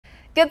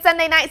Good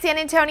Sunday night, San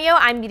Antonio.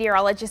 I'm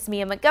meteorologist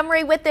Mia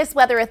Montgomery with this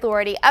Weather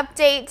Authority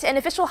update. An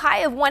official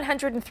high of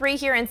 103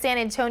 here in San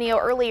Antonio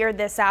earlier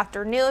this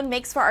afternoon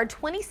makes for our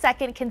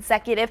 22nd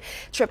consecutive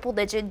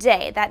triple-digit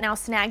day. That now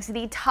snags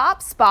the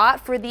top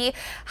spot for the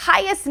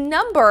highest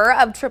number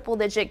of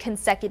triple-digit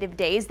consecutive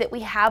days that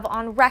we have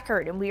on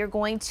record. And we are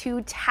going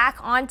to tack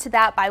on to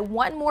that by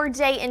one more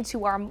day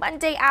into our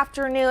Monday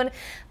afternoon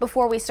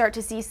before we start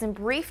to see some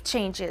brief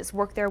changes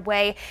work their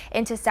way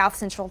into south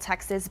central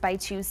Texas by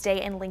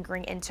Tuesday and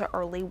lingering into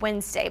early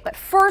Wednesday. But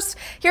first,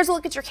 here's a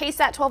look at your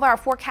KSAT 12-hour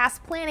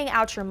forecast planning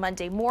out your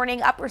Monday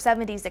morning. Upper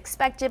 70s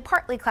expected,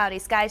 partly cloudy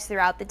skies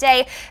throughout the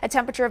day, a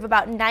temperature of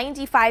about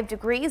 95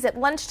 degrees at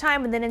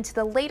lunchtime, and then into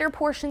the later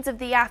portions of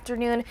the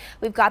afternoon,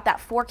 we've got that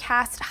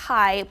forecast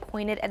high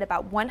pointed at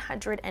about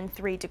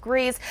 103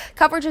 degrees.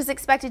 Coverage is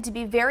expected to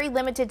be very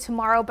limited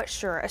tomorrow, but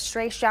sure, a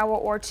stray shower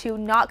or two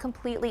not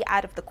completely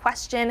out of the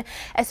question,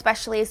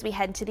 especially as we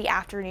head into the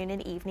afternoon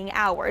and evening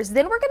hours.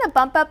 Then we're going to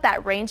bump up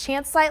that rain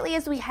chance slightly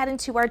as we head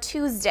into our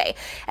Tuesday,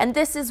 and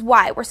this is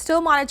why we're still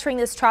monitoring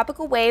this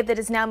tropical wave that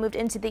has now moved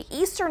into the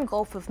eastern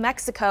Gulf of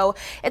Mexico.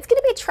 It's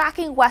going to be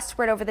tracking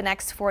westward over the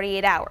next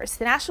 48 hours.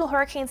 The National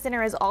Hurricane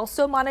Center is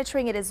also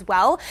monitoring it as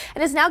well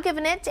and has now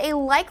given it a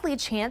likely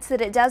chance that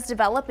it does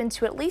develop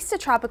into at least a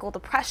tropical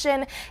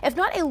depression, if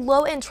not a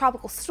low-end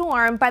tropical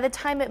storm, by the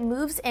time it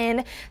moves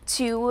in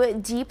to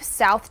deep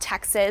south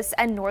Texas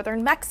and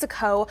northern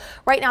Mexico.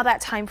 Right now,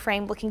 that time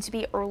frame looking to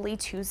be early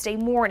Tuesday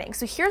morning.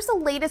 So here's the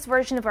latest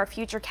version of our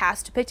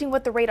futurecast depicting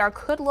what the radar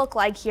could look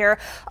like here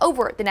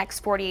over the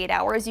next 48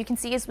 hours. You can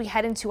see as we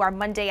head into our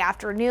Monday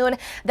afternoon,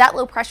 that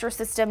low pressure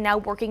system now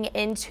working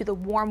into the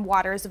warm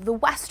waters of the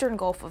western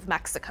Gulf of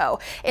Mexico.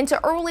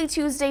 Into early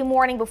Tuesday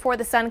morning before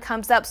the sun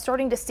comes up,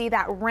 starting to see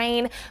that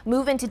rain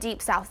move into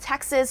deep south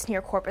Texas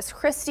near Corpus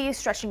Christi,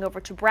 stretching over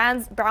to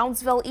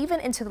Brownsville, even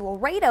into the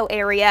Laredo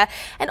area.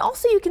 And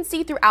also you can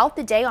see throughout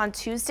the day on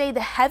Tuesday, the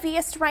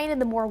heaviest rain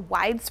and the more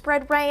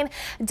widespread rain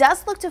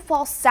does look to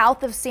fall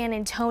south of San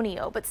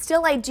Antonio. But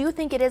still, I do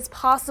think it is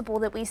possible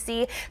that we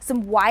see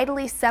some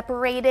widely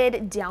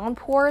separated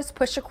downpours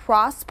push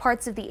across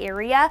parts of the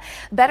area.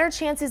 Better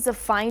chances of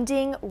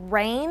finding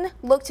rain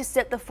look to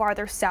sit the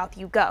farther south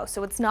you go.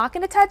 So it's not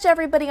going to touch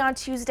everybody on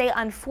Tuesday,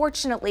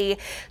 unfortunately.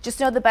 Just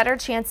know the better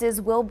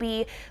chances will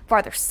be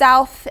farther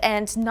south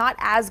and not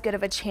as good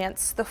of a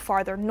chance the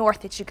farther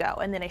north that you go.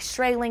 And then a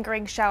stray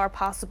lingering shower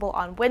possible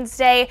on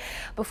Wednesday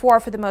before,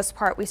 for the most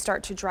part, we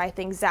start to dry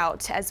things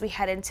out as we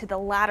head into the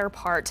latter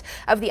part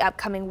of the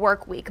upcoming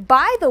work week.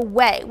 By the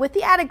way, with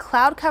the added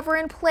cloud cover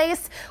in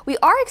place, we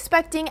are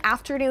expecting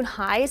afternoon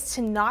highs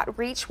to not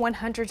reach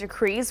 100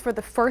 degrees for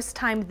the first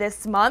time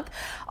this month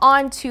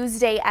on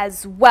Tuesday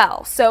as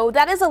well. So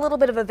that is a little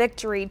bit of a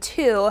victory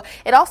too.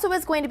 It also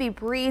is going to be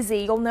breezy.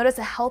 You'll notice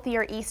a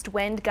healthier east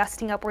wind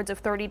gusting upwards of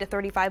 30 to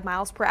 35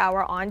 miles per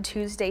hour on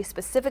Tuesday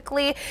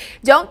specifically.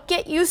 Don't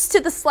get used to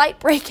the slight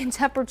break in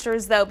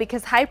temperatures though,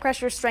 because high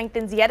pressure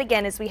strengthens yet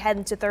again as we head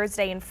into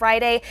Thursday and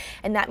Friday,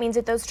 and that means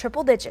that those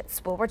triple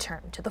digits will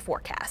return to the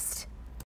forecast.